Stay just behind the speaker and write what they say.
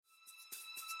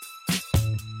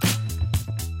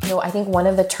I think one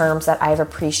of the terms that I've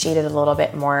appreciated a little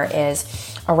bit more is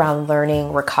around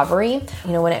learning recovery.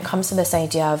 When it comes to this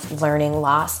idea of learning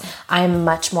loss, I'm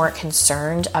much more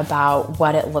concerned about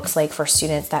what it looks like for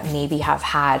students that maybe have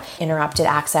had interrupted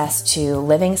access to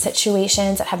living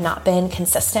situations that have not been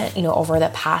consistent, over the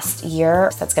past year.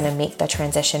 So that's going to make the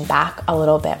transition back a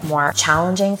little bit more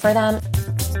challenging for them.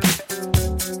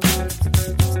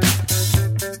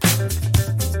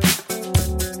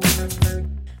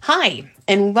 Hi,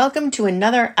 and welcome to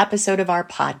another episode of our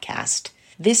podcast.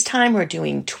 This time we're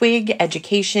doing Twig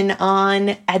education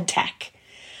on EdTech.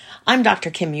 I'm Dr.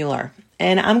 Kim Mueller,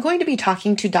 and I'm going to be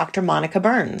talking to Dr. Monica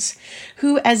Burns,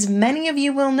 who, as many of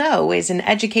you will know, is an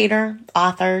educator,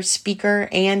 author, speaker,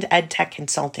 and EdTech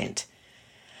consultant.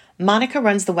 Monica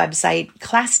runs the website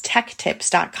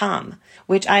ClassTechTips.com,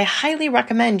 which I highly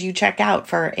recommend you check out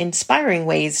for inspiring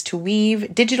ways to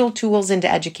weave digital tools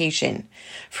into education,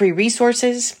 free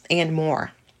resources, and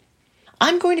more.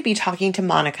 I'm going to be talking to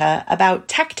Monica about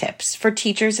tech tips for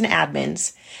teachers and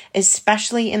admins,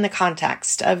 especially in the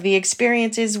context of the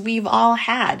experiences we've all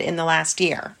had in the last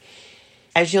year.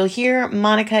 As you'll hear,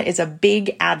 Monica is a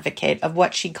big advocate of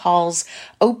what she calls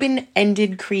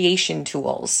open-ended creation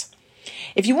tools.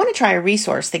 If you want to try a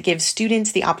resource that gives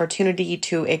students the opportunity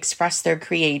to express their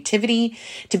creativity,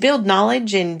 to build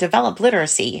knowledge, and develop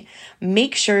literacy,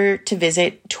 make sure to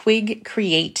visit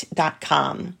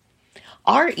twigcreate.com.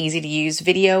 Our easy-to-use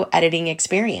video editing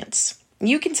experience.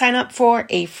 You can sign up for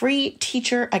a free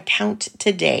teacher account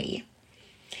today.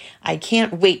 I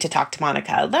can't wait to talk to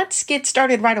Monica. Let's get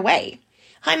started right away.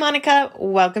 Hi, Monica.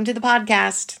 Welcome to the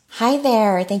podcast. Hi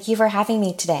there. Thank you for having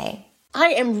me today.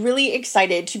 I am really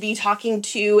excited to be talking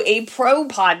to a pro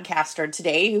podcaster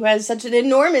today who has such an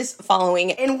enormous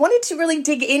following and wanted to really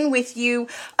dig in with you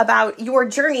about your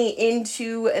journey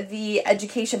into the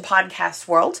education podcast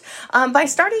world by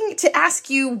starting to ask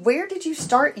you, where did you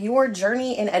start your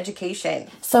journey in education?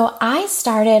 So I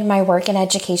started my work in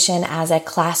education as a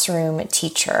classroom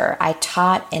teacher. I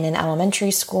taught in an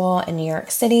elementary school in New York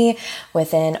City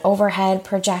with an overhead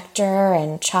projector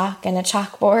and chalk and a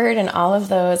chalkboard and all of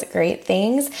those great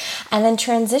things, and then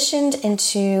transitioned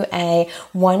into a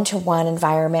one-to-one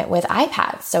environment with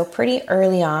iPads. So pretty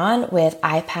early on with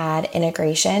iPad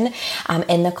integration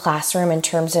in the classroom in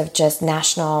terms of just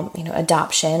national,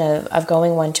 adoption of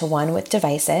going one-to-one with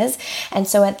devices. And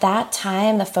so at that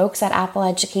time, the folks at Apple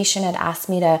Education had asked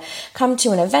me to come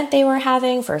to an event they were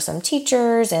having for some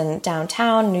teachers in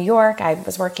downtown New York. I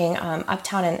was working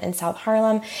uptown in South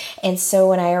Harlem. And so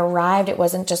when I arrived, it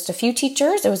wasn't just a few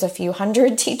teachers, it was a few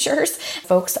hundred teachers.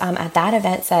 Folks at that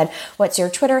event said, "What's your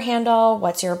Twitter handle?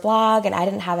 What's your blog?" And I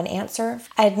didn't have an answer.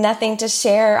 I had nothing to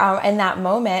share in that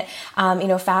moment.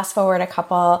 Fast forward a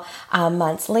couple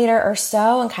months later or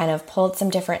so and kind of pulled some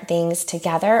different things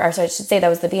together. Or so I should say that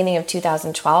was the beginning of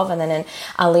 2012. And then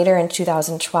later in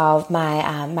 2012,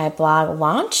 my blog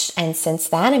launched. And since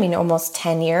then, almost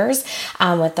 10 years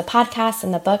with the podcast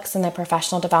and the books and the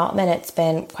professional development, it's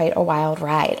been quite a wild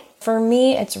ride. For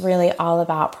me, it's really all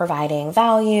about providing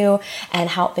value and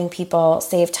helping people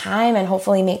save time and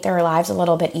hopefully make their lives a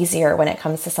little bit easier when it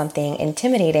comes to something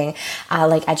intimidating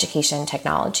like education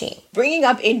technology. Bringing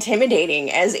up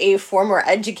intimidating, as a former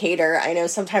educator, I know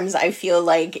sometimes I feel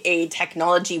like a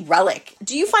technology relic.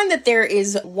 Do you find that there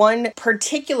is one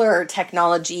particular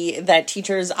technology that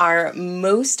teachers are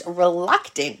most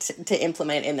reluctant to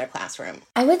implement in their classroom?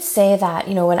 I would say that,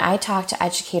 when I talk to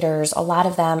educators, a lot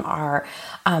of them are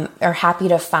happy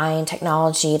to find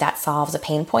technology that solves a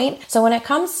pain point. So when it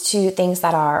comes to things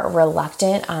that are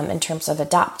reluctant in terms of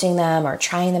adopting them or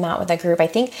trying them out with a group, I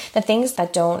think the things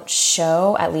that don't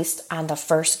show, at least on the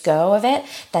first go of it,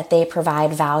 that they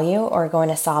provide value or are going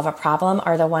to solve a problem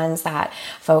are the ones that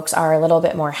folks are a little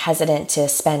bit more hesitant to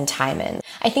spend time in.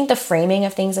 I think the framing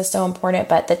of things is so important,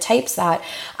 but the types that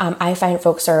I find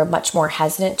folks are much more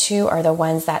hesitant to are the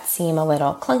ones that seem a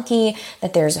little clunky,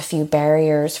 that there's a few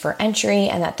barriers for entry,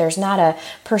 and that there's not a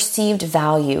perceived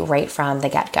value right from the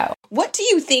get-go. What do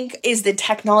you think is the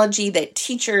technology that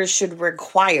teachers should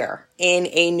require in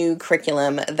a new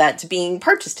curriculum that's being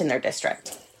purchased in their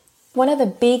district? One of the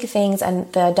big things, and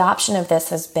the adoption of this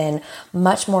has been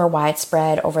much more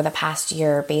widespread over the past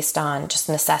year based on just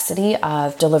necessity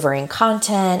of delivering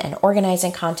content and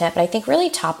organizing content. But I think really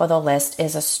top of the list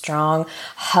is a strong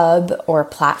hub or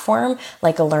platform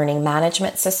like a learning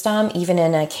management system. Even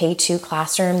in a K-2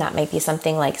 classroom, that might be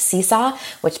something like Seesaw,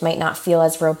 which might not feel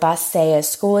as robust, say,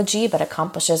 as Schoology, but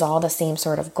accomplishes all the same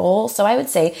sort of goals. So I would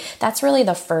say that's really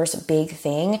the first big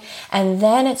thing. And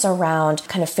then it's around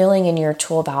kind of filling in your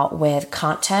tool belt with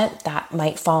content that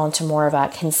might fall into more of a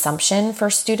consumption for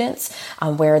students.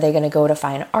 Where are they going to go to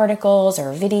find articles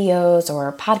or videos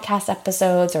or podcast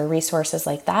episodes or resources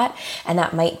like that? And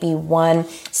that might be one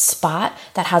spot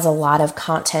that has a lot of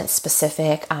content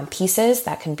specific pieces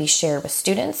that can be shared with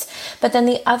students. But then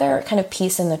the other kind of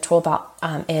piece in the tool belt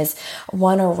is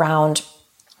one around,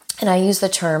 and I use the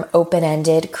term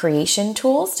open-ended creation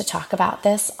tools to talk about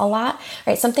this a lot,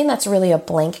 right? Something that's really a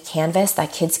blank canvas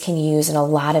that kids can use in a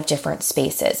lot of different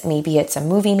spaces. Maybe it's a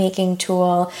movie making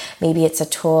tool. Maybe it's a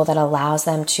tool that allows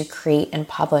them to create and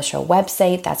publish a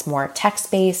website that's more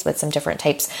text-based with some different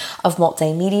types of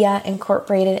multimedia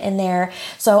incorporated in there.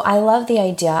 So I love the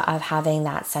idea of having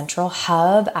that central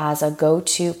hub as a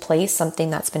go-to place, something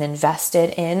that's been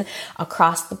invested in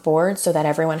across the board so that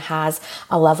everyone has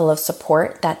a level of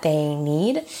support that they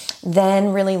need.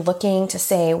 Then really looking to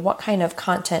say, what kind of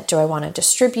content do I want to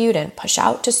distribute and push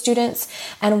out to students?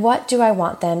 And what do I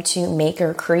want them to make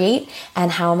or create?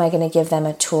 And how am I going to give them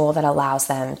a tool that allows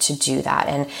them to do that?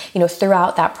 And,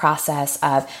 throughout that process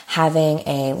of having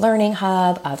a learning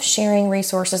hub, of sharing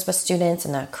resources with students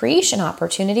and the creation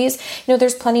opportunities,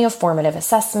 there's plenty of formative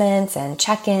assessments and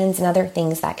check-ins and other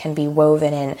things that can be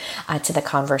woven in to the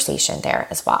conversation there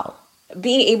as well.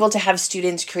 Being able to have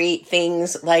students create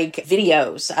things like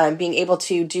videos, being able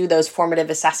to do those formative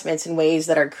assessments in ways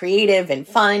that are creative and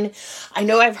fun. I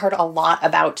know I've heard a lot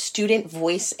about student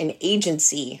voice and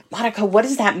agency. Monica, what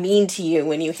does that mean to you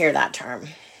when you hear that term?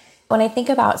 When I think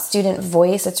about student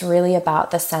voice, it's really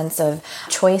about the sense of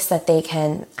choice that they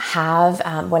can have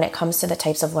when it comes to the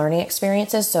types of learning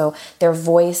experiences. So their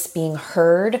voice being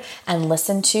heard and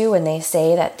listened to when they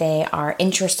say that they are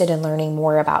interested in learning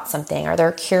more about something, or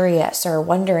they're curious or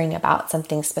wondering about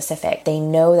something specific. They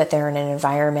know that they're in an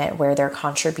environment where their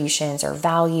contributions are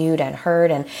valued and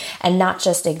heard and not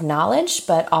just acknowledged,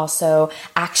 but also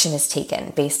action is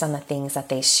taken based on the things that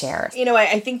they share.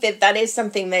 I think that is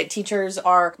something that teachers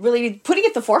are really putting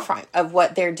at the forefront of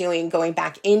what they're doing, going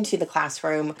back into the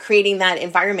classroom, creating that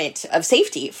environment of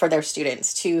safety for their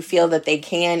students to feel that they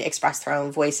can express their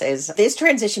own voices. This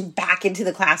transition back into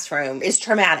the classroom is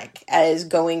traumatic, as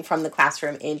going from the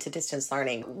classroom into distance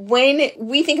learning. When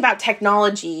we think about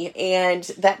technology and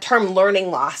that term learning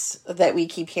loss that we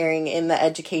keep hearing in the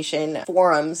education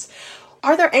forums,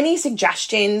 are there any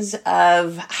suggestions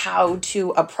of how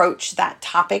to approach that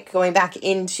topic going back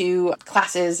into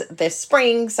classes this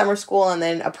spring, summer school, and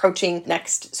then approaching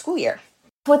next school year?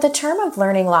 With the term of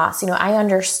learning loss, I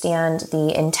understand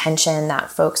the intention that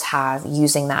folks have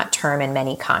using that term in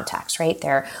many contexts, right?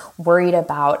 They're worried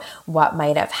about what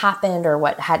might have happened or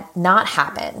what had not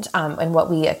happened, and what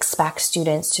we expect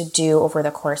students to do over the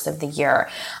course of the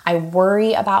year. I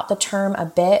worry about the term a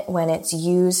bit when it's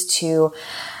used to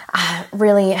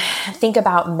really think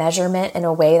about measurement in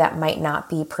a way that might not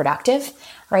be productive,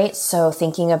 right? So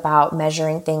thinking about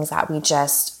measuring things that we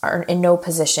just are in no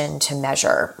position to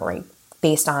measure, right?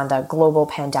 Based on the global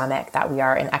pandemic that we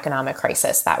are in, economic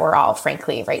crisis that we're all,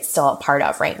 frankly, right, still a part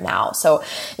of right now. So,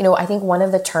 I think one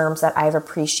of the terms that I've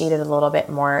appreciated a little bit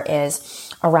more is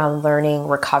around learning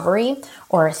recovery,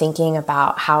 or thinking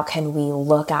about how can we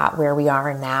look at where we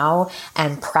are now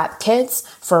and prep kids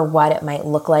for what it might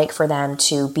look like for them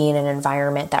to be in an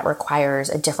environment that requires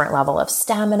a different level of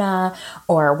stamina,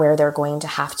 or where they're going to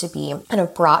have to be kind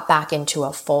of brought back into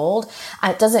a fold.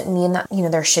 It doesn't mean that,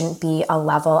 there shouldn't be a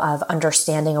level of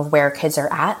understanding of where kids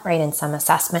are at, right? And some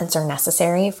assessments are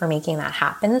necessary for making that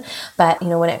happen. But,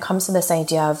 when it comes to this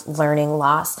idea of learning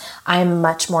loss, I'm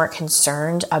much more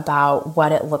concerned about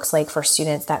what it looks like for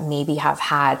students that maybe have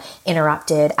had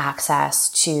interrupted access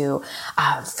to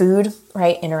food,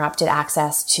 right? Interrupted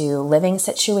access to living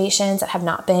situations that have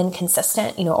not been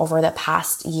consistent, over the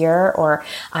past year, or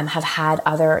have had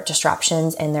other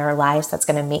disruptions in their lives that's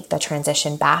going to make the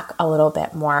transition back a little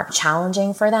bit more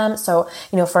challenging for them. So,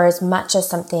 for as much as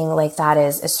something like that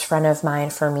is front of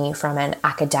mind for me from an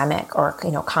academic or,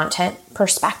 content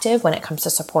perspective when it comes to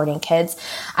supporting kids,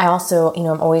 I also,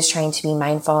 I'm always trying to be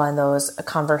mindful in those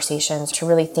conversations to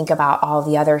really think about all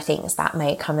the other things that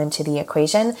might come into the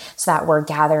equation, so that we're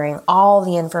gathering all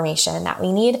the information that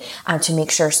we need to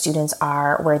make sure students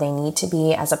are where they need to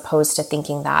be, as opposed to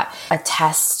thinking that a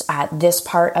test at this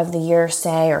part of the year,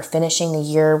 say, or finishing the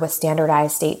year with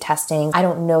standardized state testing, I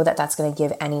don't know that that's going to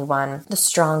give anyone the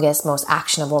strongest, most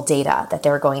actionable data that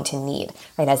they're going to need,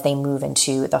 right, as they move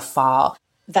into the fall.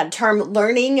 that term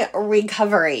learning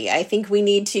recovery. I think we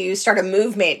need to start a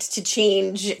movement to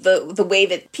change the way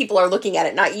that people are looking at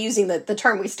it, not using the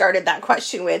term we started that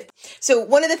question with. So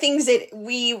one of the things that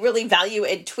we really value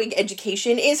at Twig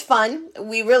Education is fun.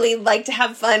 We really like to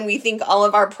have fun. We think all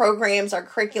of our programs, our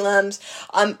curriculums,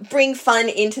 bring fun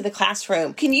into the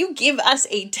classroom. Can you give us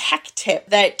a tech tip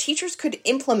that teachers could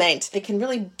implement that can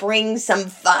really bring some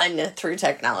fun through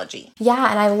technology? Yeah,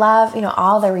 and I love,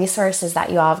 all the resources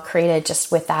that you all have created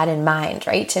just with that in mind,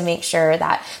 right? To make sure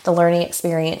that the learning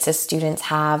experiences students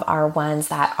have are ones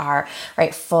that are,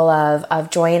 right, full of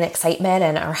joy and excitement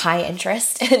and are high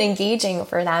interest and engaging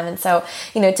for them. And so,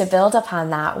 to build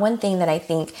upon that, one thing that I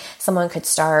think someone could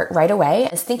start right away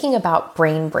is thinking about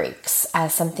brain breaks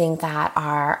as something that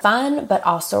are fun, but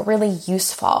also really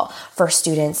useful for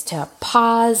students to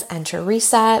pause and to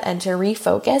reset and to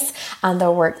refocus on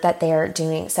the work that they are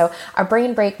doing. So a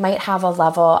brain break might have a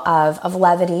level of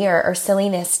levity or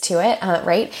silliness to it,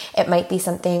 right? It might be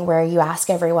something where you ask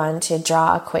everyone to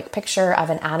draw a quick picture of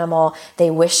an animal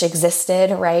they wish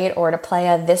existed, right? Or to play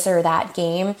a this or that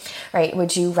game, right?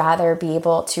 Would you rather be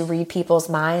able to read people's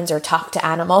minds or talk to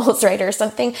animals, right? Or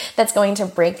something that's going to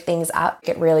break things up.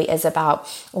 It really is about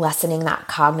lessening that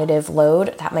cognitive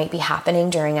load that might be happening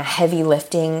during a heavy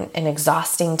lifting and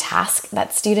exhausting task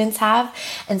that students have.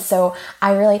 And so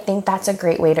I really think that's a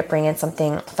great way to bring in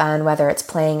something fun, whether it's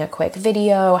playing a quick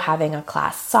video, having a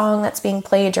class song that's being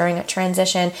played during a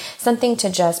transition, something to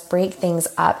just break things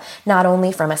up, not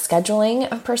only from a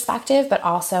scheduling perspective, but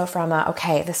also from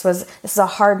this is a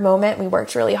hard moment. We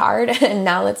worked really hard and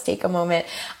now let's take a moment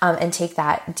and take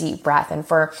that deep breath. And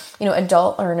for,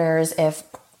 adult learners, if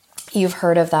you've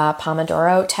heard of the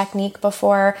Pomodoro technique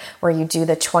before, where you do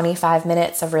the 25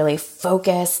 minutes of really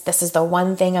focus. This is the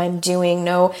one thing I'm doing.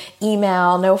 No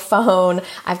email, no phone.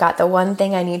 I've got the one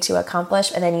thing I need to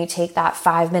accomplish. And then you take that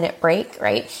 5-minute break,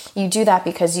 right? You do that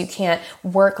because you can't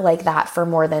work like that for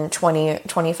more than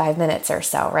 25 minutes or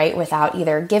so, right? Without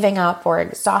either giving up or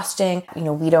exhausting.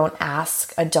 We don't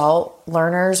ask adult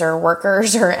learners or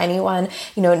workers or anyone,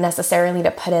 necessarily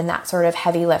to put in that sort of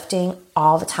heavy lifting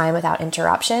all the time without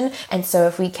interruption. And so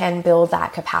if we can build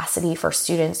that capacity for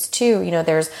students too,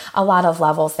 there's a lot of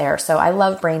levels there. So I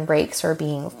love brain breaks for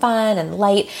being fun and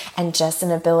light and just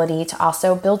an ability to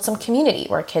also build some community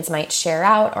where kids might share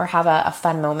out or have a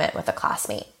fun moment with a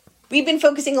classmate. We've been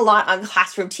focusing a lot on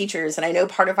classroom teachers, and I know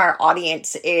part of our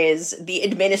audience is the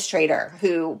administrator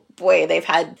who, boy, they've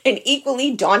had an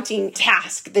equally daunting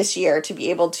task this year to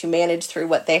be able to manage through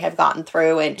what they have gotten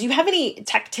through. And do you have any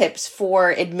tech tips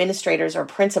for administrators or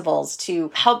principals to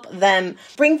help them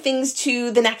bring things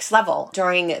to the next level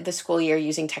during the school year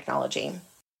using technology?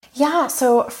 Yeah,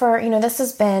 so this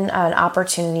has been an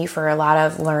opportunity for a lot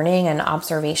of learning and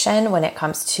observation when it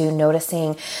comes to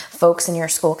noticing folks in your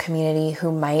school community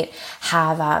who might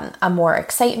have a more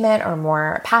excitement or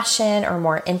more passion or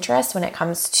more interest when it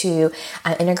comes to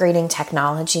integrating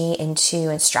technology into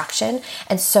instruction.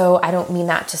 And so I don't mean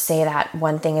that to say that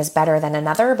one thing is better than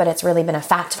another, but it's really been a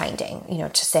fact finding,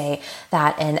 to say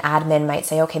that an admin might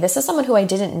say, okay, this is someone who I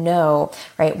didn't know,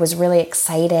 right, was really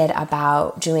excited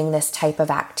about doing this type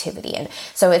of activity. And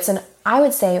so I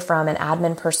would say from an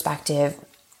admin perspective,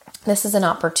 this is an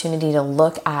opportunity to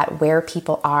look at where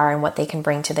people are and what they can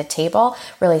bring to the table,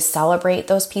 really celebrate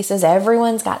those pieces.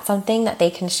 Everyone's got something that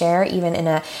they can share, even in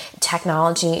a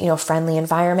technology, friendly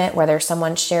environment, whether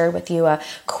someone shared with you a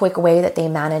quick way that they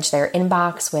manage their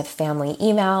inbox with family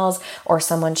emails, or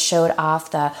someone showed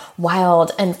off the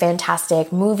wild and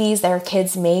fantastic movies their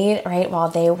kids made, right, while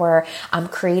they were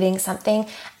creating something.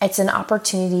 It's an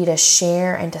opportunity to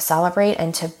share and to celebrate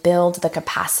and to build the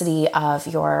capacity of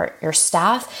your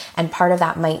staff. And part of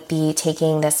that might be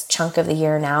taking this chunk of the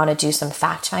year now to do some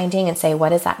fact finding and say,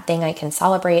 what is that thing I can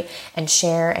celebrate and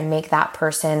share and make that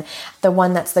person the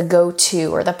one that's the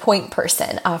go-to or the point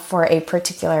person for a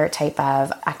particular type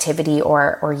of activity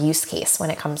or use case when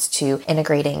it comes to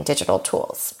integrating digital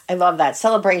tools. I love that.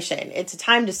 Celebration. It's a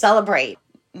time to celebrate.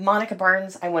 Monica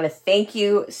Burns, I want to thank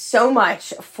you so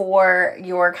much for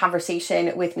your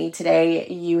conversation with me today.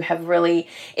 You have really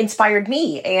inspired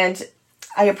me, and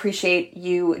I appreciate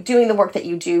you doing the work that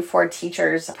you do for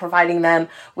teachers, providing them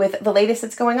with the latest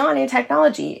that's going on in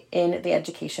technology in the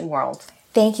education world.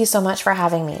 Thank you so much for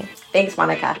having me. Thanks,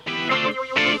 Monica.